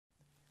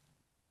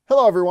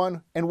Hello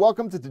everyone, and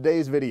welcome to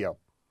today's video.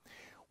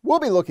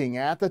 We'll be looking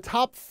at the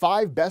top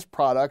 5 best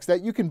products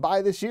that you can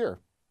buy this year.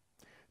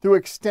 Through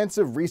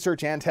extensive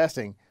research and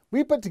testing,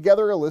 we put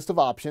together a list of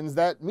options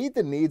that meet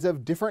the needs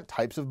of different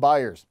types of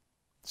buyers.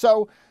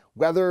 So,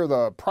 whether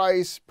the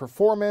price,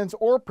 performance,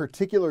 or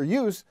particular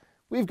use,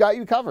 we've got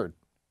you covered.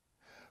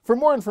 For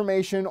more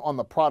information on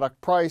the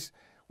product price,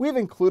 we've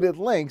included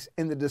links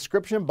in the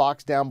description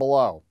box down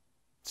below.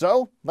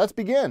 So, let's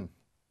begin.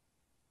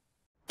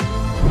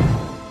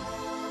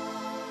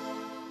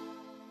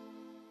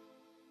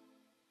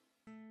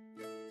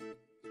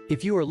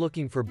 If you are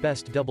looking for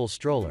best double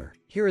stroller,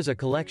 here is a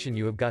collection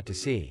you have got to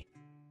see.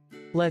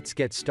 Let's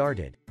get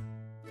started.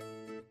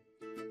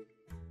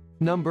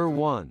 Number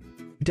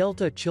 1.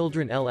 Delta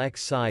Children LX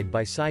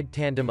Side-by-Side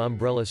Tandem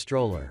Umbrella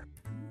Stroller.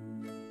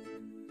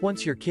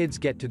 Once your kids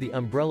get to the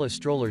umbrella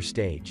stroller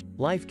stage,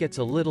 life gets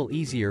a little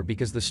easier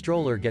because the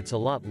stroller gets a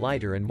lot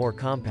lighter and more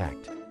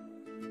compact.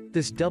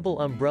 This double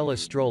umbrella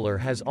stroller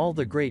has all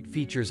the great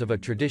features of a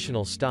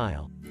traditional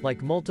style,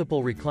 like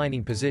multiple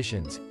reclining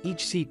positions,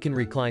 each seat can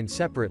recline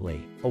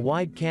separately, a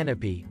wide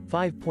canopy,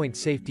 5-point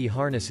safety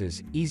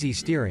harnesses, easy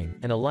steering,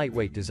 and a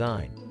lightweight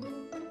design.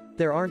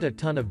 There aren't a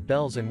ton of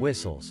bells and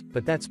whistles,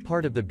 but that's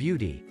part of the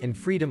beauty and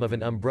freedom of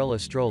an umbrella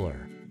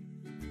stroller.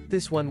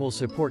 This one will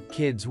support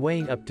kids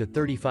weighing up to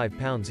 35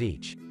 pounds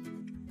each.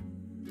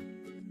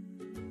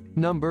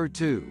 Number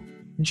 2.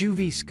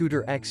 Joovy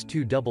Scooter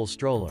X2 Double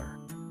Stroller.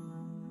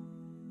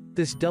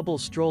 This double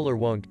stroller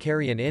won't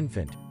carry an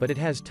infant, but it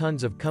has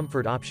tons of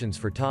comfort options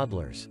for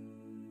toddlers.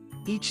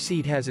 Each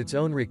seat has its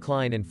own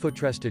recline and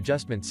footrest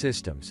adjustment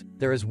systems.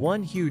 There is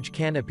one huge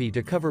canopy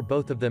to cover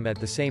both of them at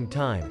the same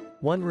time,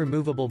 one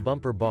removable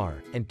bumper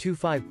bar, and 2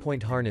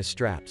 5-point harness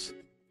straps.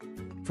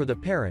 For the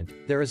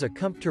parent, there is a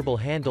comfortable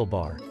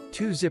handlebar,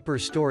 2 zipper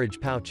storage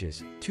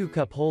pouches, 2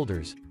 cup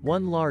holders,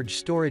 1 large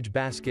storage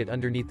basket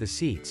underneath the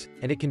seats,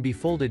 and it can be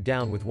folded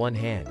down with one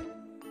hand.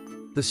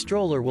 The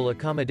stroller will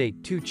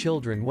accommodate 2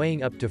 children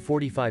weighing up to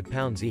 45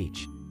 pounds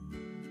each.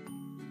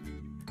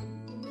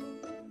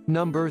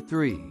 Number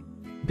 3.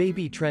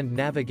 Baby Trend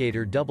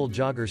Navigator Double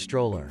Jogger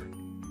Stroller.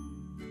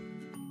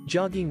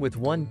 Jogging with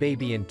one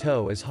baby in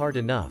tow is hard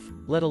enough,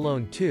 let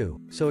alone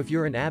 2, so if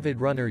you're an avid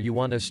runner you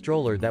want a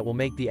stroller that will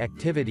make the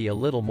activity a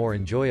little more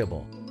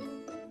enjoyable.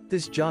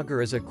 This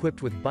jogger is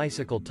equipped with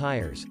bicycle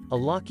tires, a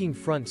locking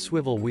front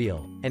swivel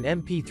wheel, an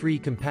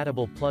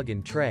MP3-compatible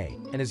plug-in tray,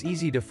 and is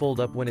easy to fold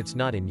up when it's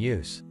not in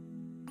use.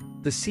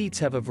 The seats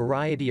have a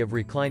variety of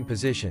recline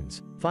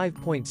positions,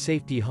 5-point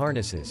safety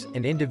harnesses,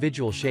 and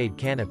individual shade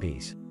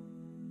canopies.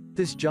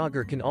 This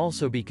jogger can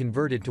also be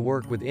converted to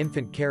work with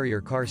infant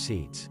carrier car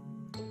seats.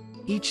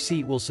 Each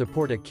seat will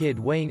support a kid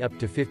weighing up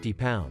to 50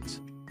 pounds.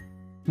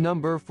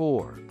 Number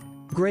 4.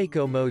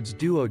 Graco Modes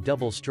Duo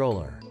Double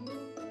Stroller.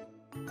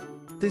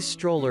 This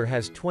stroller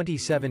has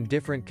 27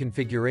 different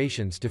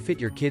configurations to fit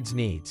your kids'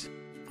 needs.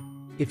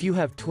 If you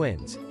have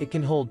twins, it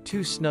can hold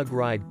 2 snug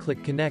ride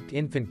click connect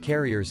infant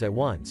carriers at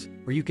once,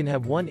 or you can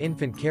have 1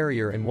 infant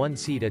carrier and 1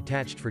 seat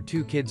attached for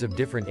 2 kids of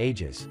different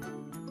ages.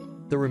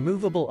 The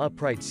removable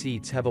upright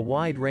seats have a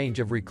wide range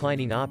of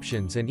reclining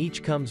options and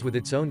each comes with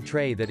its own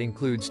tray that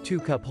includes 2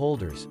 cup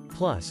holders,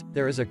 plus,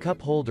 there is a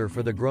cup holder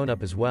for the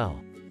grown-up as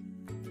well.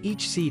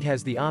 Each seat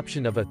has the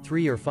option of a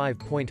 3 or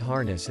 5-point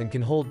harness and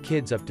can hold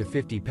kids up to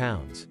 50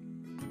 pounds.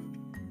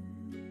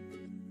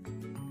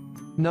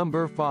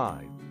 Number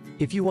 5.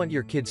 If you want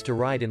your kids to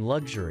ride in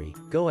luxury,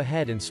 go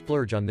ahead and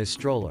splurge on this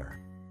stroller.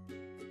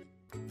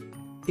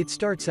 It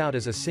starts out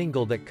as a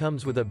single that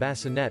comes with a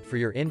bassinet for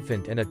your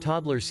infant and a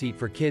toddler seat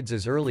for kids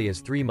as early as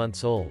 3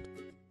 months old.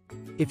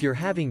 If you're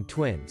having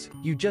twins,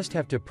 you just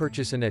have to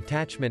purchase an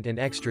attachment and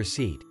extra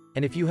seat.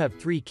 And if you have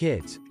 3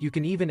 kids, you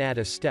can even add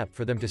a step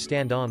for them to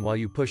stand on while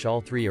you push all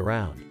 3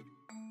 around.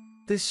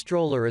 This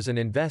stroller is an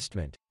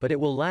investment, but it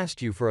will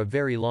last you for a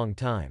very long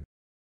time.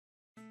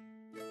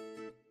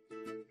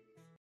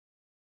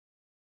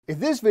 If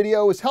this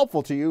video is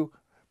helpful to you,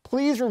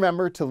 please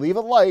remember to leave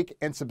a like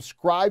and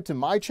subscribe to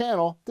my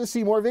channel to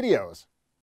see more videos.